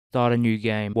Start a new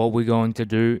game. What we're going to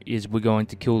do is we're going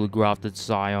to kill the grafted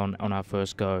scion on our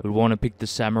first go. We want to pick the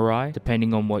samurai,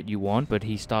 depending on what you want, but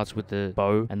he starts with the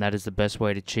bow, and that is the best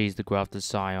way to cheese the grafted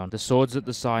scion. The swords that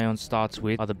the scion starts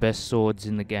with are the best swords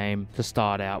in the game to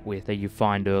start out with that you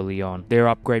find early on. Their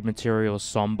upgrade material is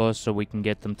sombre, so we can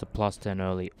get them to +10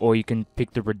 early. Or you can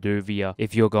pick the reduvia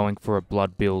if you're going for a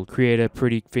blood build. Create a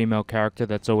pretty female character,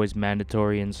 that's always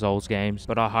mandatory in Souls games,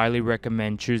 but I highly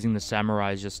recommend choosing the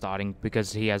samurai as you're starting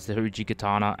because he has the Uji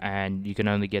katana and you can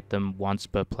only get them once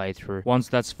per playthrough. Once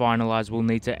that's finalized, we'll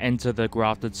need to enter the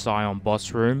grafted scion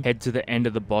boss room. Head to the end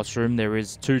of the boss room. There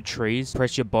is 2 trees.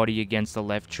 Press your body against the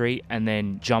left tree and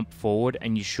then jump forward,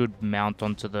 and you should mount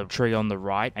onto the tree on the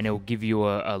right, and it will give you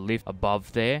a lift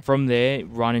above there. From there,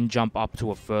 run and jump up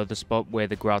to a further spot where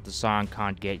the grafted scion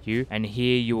can't get you, and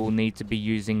here you will need to be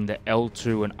using the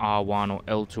L2 and R1 or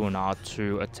L2 and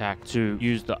R2 attack to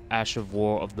use the Ash of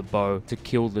War of the bow to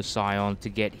kill the scion to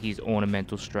get his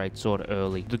ornamental straight sword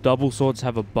early. The double swords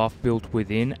have a buff built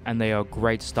within, and they are a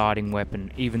great starting weapon.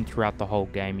 Even throughout the whole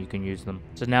game you can use them.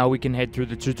 So now we can head through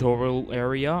the tutorial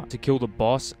area to kill the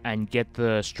boss and get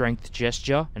the strength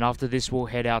gesture, and after this we'll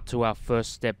head out to our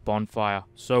first step bonfire.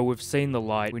 So we've seen the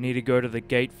light. We need to go to the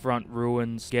gatefront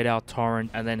ruins, get our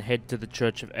torrent, and then head to the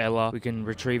Church of Ella. We can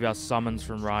retrieve our summons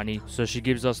from Rani. So she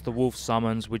gives us the wolf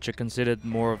summons, which are considered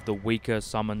more of the weaker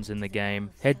summons in the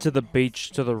game. Head to the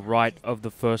beach to the right of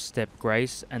the first step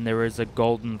grace, and there is a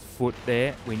golden foot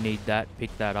there. We need that.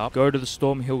 Pick that up. Go to the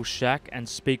Stormhill shack and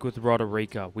speak with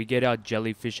Roderica. We get our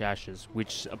jellyfish ashes,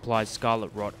 which applies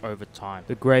scarlet rot over time.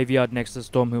 The graveyard next to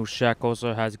Stormhill shack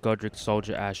also has Godric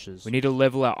soldier ashes. We need to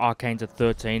level our arcane to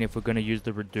 13 if we're going to use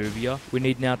the reduvia. We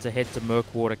need now to head to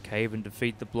Murkwater Cave and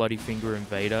defeat the Bloody Finger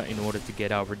Invader in order to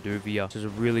get our reduvia, which is a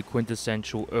really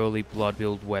quintessential early blood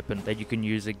build weapon that you can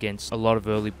use against a lot of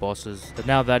early bosses. But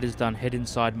now that is done, head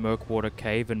inside Murkwater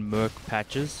Cave and Murk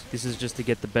patches. This is just to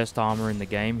get the best armor in the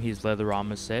game, his leather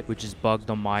armor set, which is bugged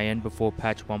on my end before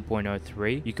patch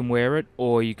 1.03. You can wear it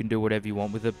or you can do whatever you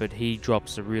want with it, but he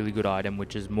drops a really good item,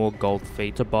 which is more gold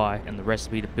feet to buy and the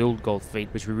recipe to build gold feet,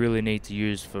 which we really need to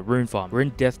use for rune farm. We're in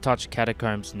Death Touch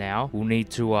catacombs now. We'll need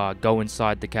to go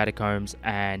inside the catacombs,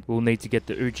 and we'll need to get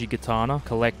the Uchi katana,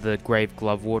 collect the grave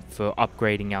glovewort for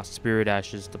upgrading our spirit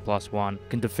ashes to +1.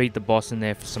 Can defeat the boss in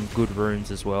there for some good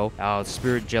runes as well. Our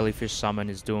spirit jellyfish summon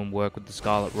is doing work with the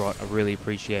scarlet rot. I really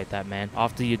appreciate that, man.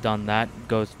 After you've done that,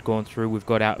 gone through, we've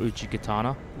got our Uchi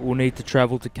katana. We'll need to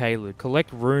travel to Caelid,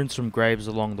 collect runes from graves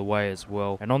along the way as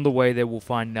well, and on the way there we'll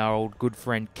find our old good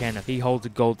friend Kenneth. He holds a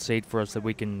gold seed for us that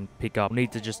we can pick up. We'll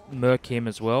need to just murk him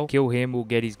as well, kill him, we'll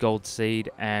get his gold seed,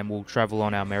 and we'll travel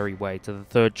on our merry way to the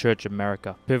third Church of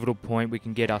America. Pivotal point, we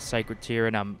can get our sacred tear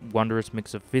and our wondrous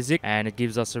mix of physic, and it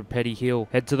gives us a petty heal.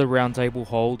 Head to the round table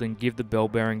hold and give the bell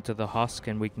bearing to the husk,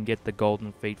 and we can get the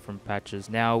golden feet from patches.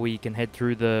 Now we can head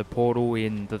through the portal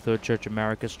in the third Church of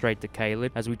America straight to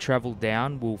Caelid. As we travel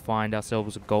down, we'll find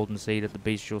ourselves a golden seed at the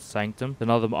Bestial Sanctum,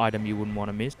 another item you wouldn't want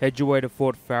to miss. Head your way to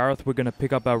Fort Farith. We're going to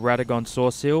pick up our Radagon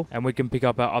Source Seal, and we can pick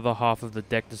up our other half of the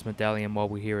Dectus Medallion while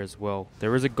we're here as well.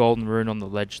 There is a golden rune on the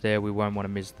ledge there. We won't want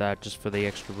to miss that just for the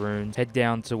extra runes. Head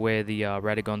down to where the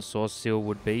Radagon Source Seal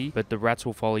would be, but the rats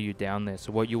will follow you down there.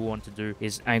 So what you'll want to do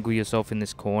is angle yourself in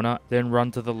this corner, then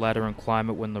run to the ladder and climb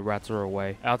it when the rats are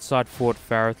away. Outside Fort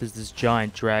Farith is this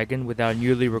giant dragon. With our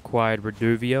newly required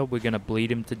reduvia, we're going to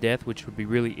bleed him to death, which would be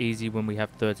really easy when we have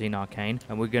 13 arcane,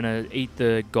 and we're going to eat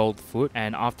the gold foot,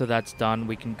 and after that's done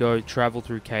we can go travel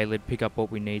through Caelid, pick up what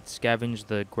we need, scavenge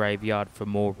the graveyard for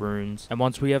more runes, and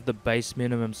once we have the base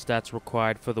minimum stats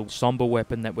required for the sombre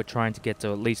weapon that we're trying to get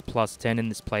to at least +10 in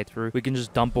this playthrough, we can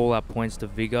just dump all our points to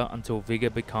vigor until vigor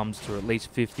becomes to at least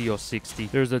 50 or 60.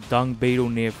 There's a dung beetle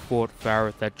near Fort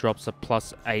Farith that drops a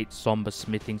 +8 sombre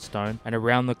smithing stone, and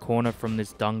around the corner from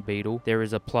this dung beetle there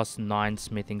is a +9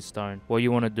 smithing stone. What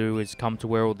you want to do is come to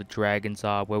where all the dragons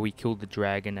are, where we killed the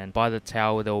dragon, and by the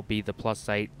tower there will be the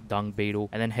 +8 dung beetle,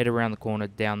 and then head around the corner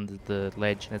down the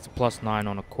ledge, and it's a +9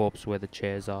 on a corpse where the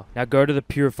chairs are. Now go to the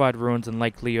Purified Ruins in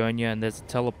Lake Leonia, and there's a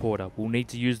teleporter. We'll need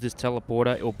to use this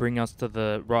teleporter. It will bring us to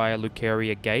the Raya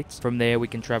Lucaria gates. From there we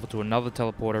can travel to another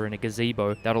teleporter in a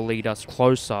gazebo that'll lead us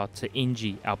closer to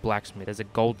Inji, our blacksmith. There's a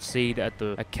gold seed at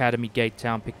the Academy Gate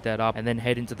town, pick that up, and then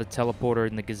head into the teleporter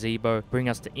in the gazebo, bring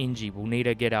us to Inji. We'll need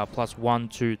to get our +1,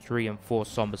 2, 3, and 4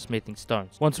 sombre smithing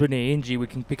stones. Once we're near Inji, we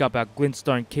can pick up our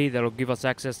glintstone key that'll give us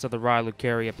access to the Raya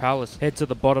Lucaria Palace. Head to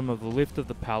the bottom of the lift of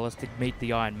the palace to meet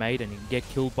the Iron Maiden and get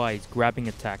killed by his grabbing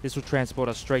attack. This will transport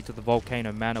us straight to the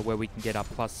Volcano Manor, where we can get our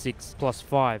 +6,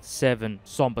 +5, 7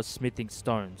 sombre smithing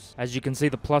stones. As you can see,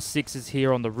 the +6 is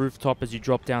here on the rooftop as you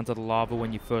drop down to the lava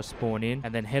when you first spawn in,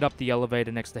 and then head up the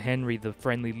elevator next to Henry, the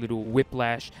friendly little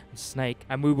whiplash and snake,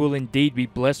 and we will indeed be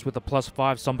blessed with a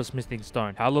 +5 somber smithing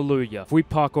stone. Hallelujah. If we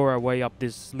parkour our way up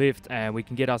this lift and we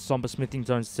can get our somber smithing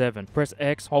stone 7, press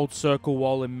X, hold circle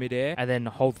while in midair, and then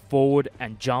hold forward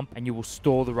and jump, and you will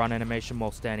store the run animation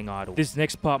while standing idle. This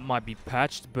next part might be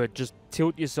patched, but just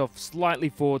tilt yourself slightly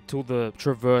forward till the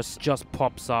traverse just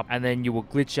pops up, and then you will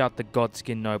glitch out the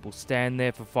Godskin Noble. Stand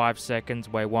there for 5 seconds,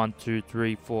 wait 1, 2,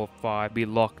 3, 4, 5, be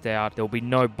locked out. There will be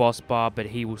no boss bar, but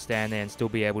he will stand there and still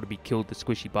be able to be killed, the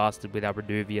squishy bastard, with our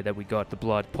reduvia that we got the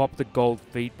blood. Pop the gold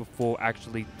feet before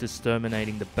actually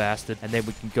exterminating the bastard, and then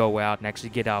we can go out and actually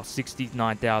get our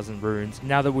 69,000 runes.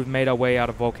 Now that we've made our way out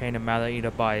of Volcano Manor,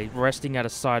 either by resting at a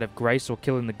site of grace or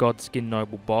killing the Godskin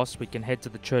Noble boss, we can head to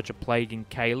the Church of Plague in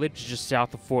Caelid, just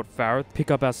south of Fort Farith, pick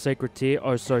up our sacred tear.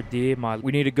 Oh so dear,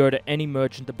 we need to go to any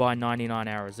merchant to buy 99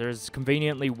 arrows. There is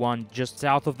conveniently one just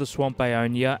south of the Swamp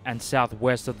Aeonia and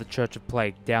southwest of the Church of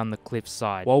Plague, down the cliff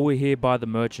side. While we're here by the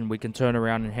merchant, we can turn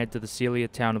around and head to the Celia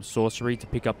Town of Sorcery to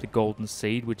pick up the Golden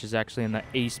Seed, which is actually in the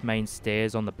east main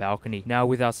stairs on the balcony. Now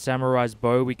with our samurai's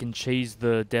bow, we can cheese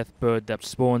the death bird that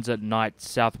spawns at night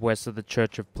southwest of the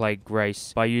Church of Plague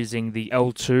Grace by using the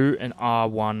L2 and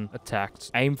R1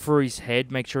 attacks. Aim for his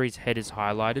head, make sure his head is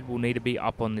highlighted. We'll need to be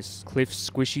up on this cliff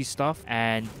squishy stuff,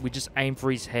 and we just aim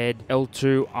for his head,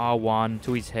 L2, R1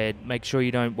 to his head. Make sure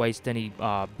you don't waste any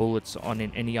bullets on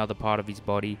any other part of his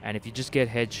body, and if you just get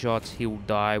headshots, he will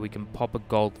die. We can pop a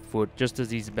gold foot just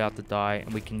as he's about to die,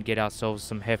 and we can get ourselves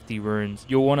some hefty runes.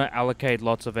 You'll want to allocate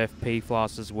lots of FP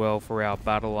flasks as well for our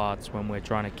battle arts when we're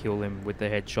trying to kill him with the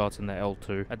headshots and the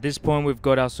L2. At this point, we've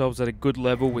got ourselves at a good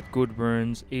level with good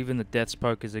runes. Even the death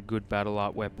spoke is a good battle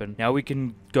art weapon. Now we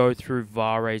can go through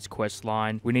Varre's quest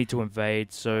line. We need to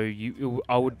invade, so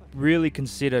I would really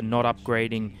consider not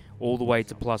upgrading all the way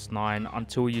to +9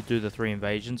 until you do the 3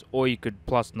 invasions, or you could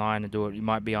 +9 and do it. You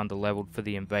might be under leveled for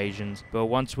the invasions, but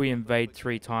once we invade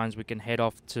 3 times, we can head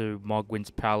off to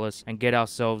Mogwin's palace and get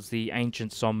ourselves the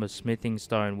ancient somber smithing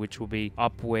stone, which will be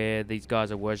up where these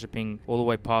guys are worshipping, all the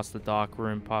way past the dark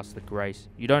room, past the grace.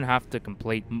 You don't have to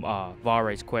complete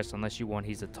Varre's quest unless you want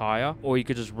his attire, or you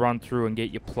could just run through and get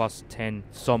your +10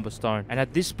 somber stone. And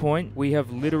at this point, we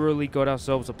have literally got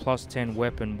ourselves a +10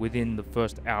 weapon within the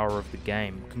first hour of the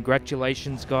game.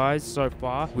 Congratulations guys, so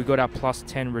far we got our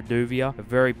 +10 reduvia, a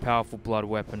very powerful blood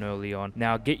weapon early on.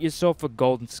 Now get yourself a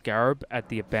golden scarab at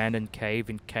the abandoned cave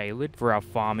in Caelid for our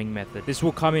farming method. This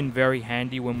will come in very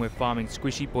handy when we're farming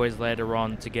squishy boys later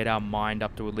on to get our mind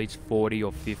up to at least 40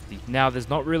 or 50. Now there's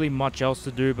not really much else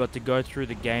to do but to go through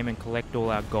the game and collect all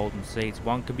our golden seeds.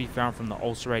 One can be found from the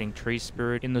ulcerating tree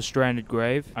spirit in the stranded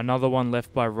grave, another one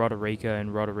left by Roderica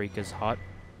in Roderica's hut,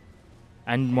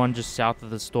 and one just south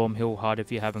of the Storm Hill hut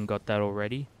if you haven't got that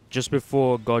already. Just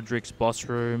before Godric's boss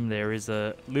room, there is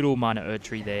a little minor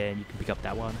Erdtree there, and you can pick up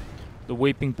that one. The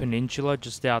Weeping Peninsula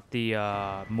just out the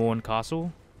Morn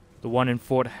Castle. The one in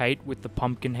Fort Hate with the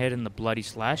pumpkin head and the bloody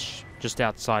slash, just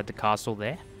outside the castle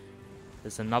there.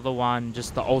 There's another one,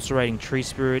 just the ulcerating tree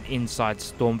spirit inside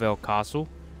Stormvale Castle.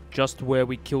 Just where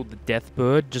we killed the death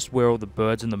bird, just where all the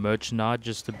birds and the merchant are,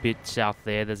 just a bit south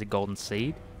there's a golden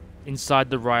seed. Inside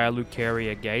the Raya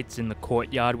Lucaria gates in the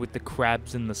courtyard with the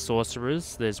crabs and the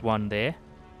sorcerers, there's one there.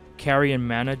 Carrion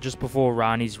Manor just before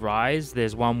Rani's Rise,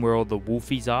 there's one where all the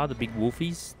wolfies are, the big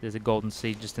wolfies. There's a golden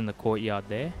seed just in the courtyard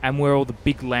there. And where all the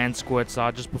big land squirts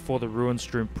are just before the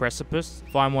ruin-strewn precipice.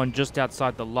 Find one just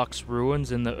outside the Lux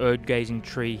Ruins in the Erd-gazing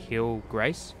Tree Hill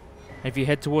Grace. And if you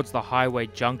head towards the highway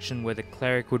junction where the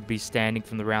cleric would be standing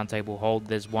from the Round Table Hold,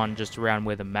 there's one just around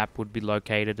where the map would be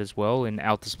located as well in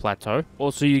Altus Plateau.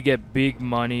 Also, you get big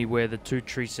money where the 2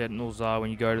 tree sentinels are when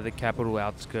you go to the capital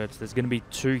outskirts. There's going to be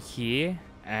 2 here,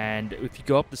 and if you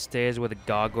go up the stairs where the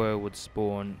gargoyle would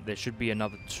spawn, there should be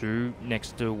another 2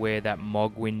 next to where that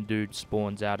Mogwin dude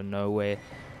spawns out of nowhere.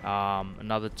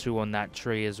 Another 2 on that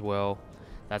tree as well.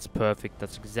 That's perfect.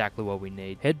 That's exactly what we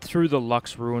need. Head through the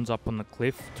Lux Ruins up on the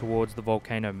cliff towards the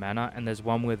Volcano Manor, and there's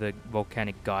one where the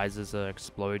volcanic geysers are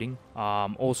exploding.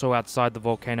 Also outside the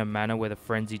Volcano Manor where the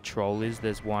Frenzied Troll is,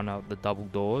 there's one at the double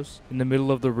doors. In the middle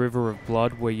of the River of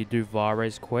Blood where you do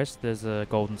Varre's quest, there's a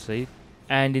golden seed.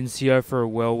 And in Siofra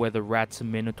Well where the rats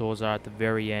and minotaurs are at the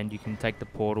very end, you can take the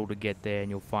portal to get there and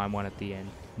you'll find one at the end.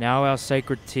 Now our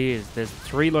sacred tears. There's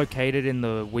 3 located in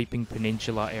the Weeping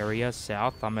Peninsula area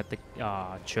south. I'm at the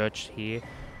church here.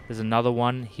 There's another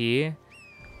one here.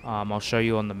 I'll show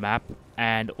you on the map.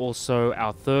 And also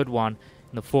our 3rd one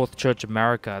in the 4th Church of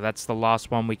Marika. That's the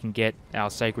last one we can get our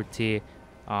sacred tear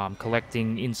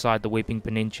collecting inside the Weeping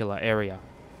Peninsula area.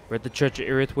 We're at the Church of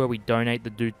Irith where we donate the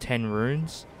dude 10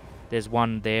 runes. There's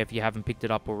one there if you haven't picked it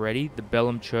up already. The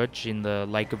Bellum Church in the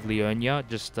Lake of Liurnia,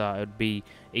 just it would be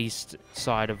east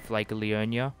side of Lake of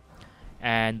Liurnia.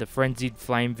 And the Frenzied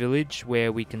Flame Village,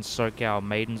 where we can soak our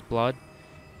maiden's blood.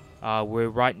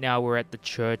 Right now we're at the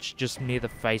church just near the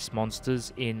face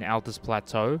monsters in Altus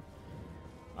Plateau.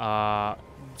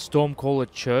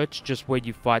 Stormcaller Church, just where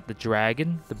you fight the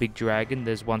dragon, the big dragon.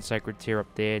 There's one sacred tear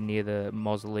up there near the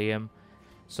mausoleum.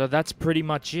 So that's pretty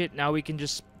much it. Now we can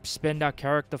just spend our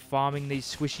character farming these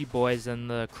squishy boys and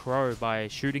the crow by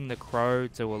shooting the crow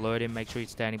to alert him. Make sure he's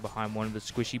standing behind one of the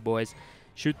squishy boys.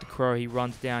 Shoot the crow, he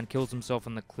runs down, kills himself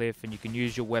on the cliff, and you can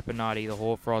use your weapon art, either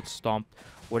Horfrod, Stomp,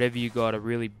 whatever you got, a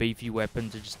really beefy weapon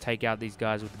to just take out these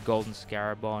guys with the golden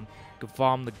scarab on. You can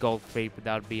farm the gold feet, but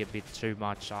that would be a bit too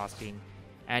much asking.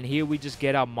 And here we just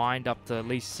get our mind up to at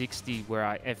least 60 where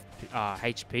our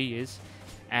HP is,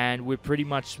 and we're pretty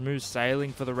much smooth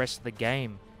sailing for the rest of the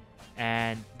game.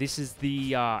 And this is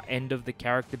the end of the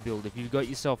character build. If you've got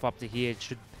yourself up to here, it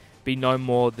should be no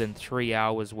more than 3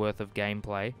 hours worth of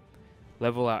gameplay.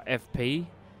 Level our FP,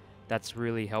 that's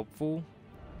really helpful,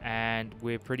 and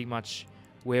we're pretty much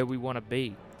where we want to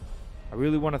be. I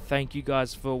really want to thank you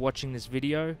guys for watching this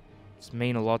video. It's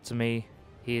mean a lot to me.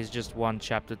 Here's just one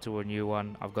chapter to a new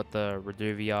one. I've got the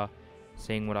reduvia,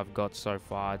 seeing what I've got so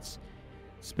far. It's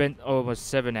spent almost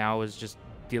 7 hours just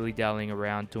dilly-dallying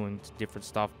around doing different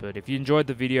stuff. But if you enjoyed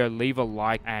the video, leave a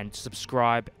like and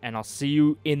subscribe, and I'll see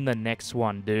you in the next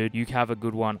one, dude. You have a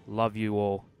good one. Love you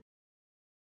all.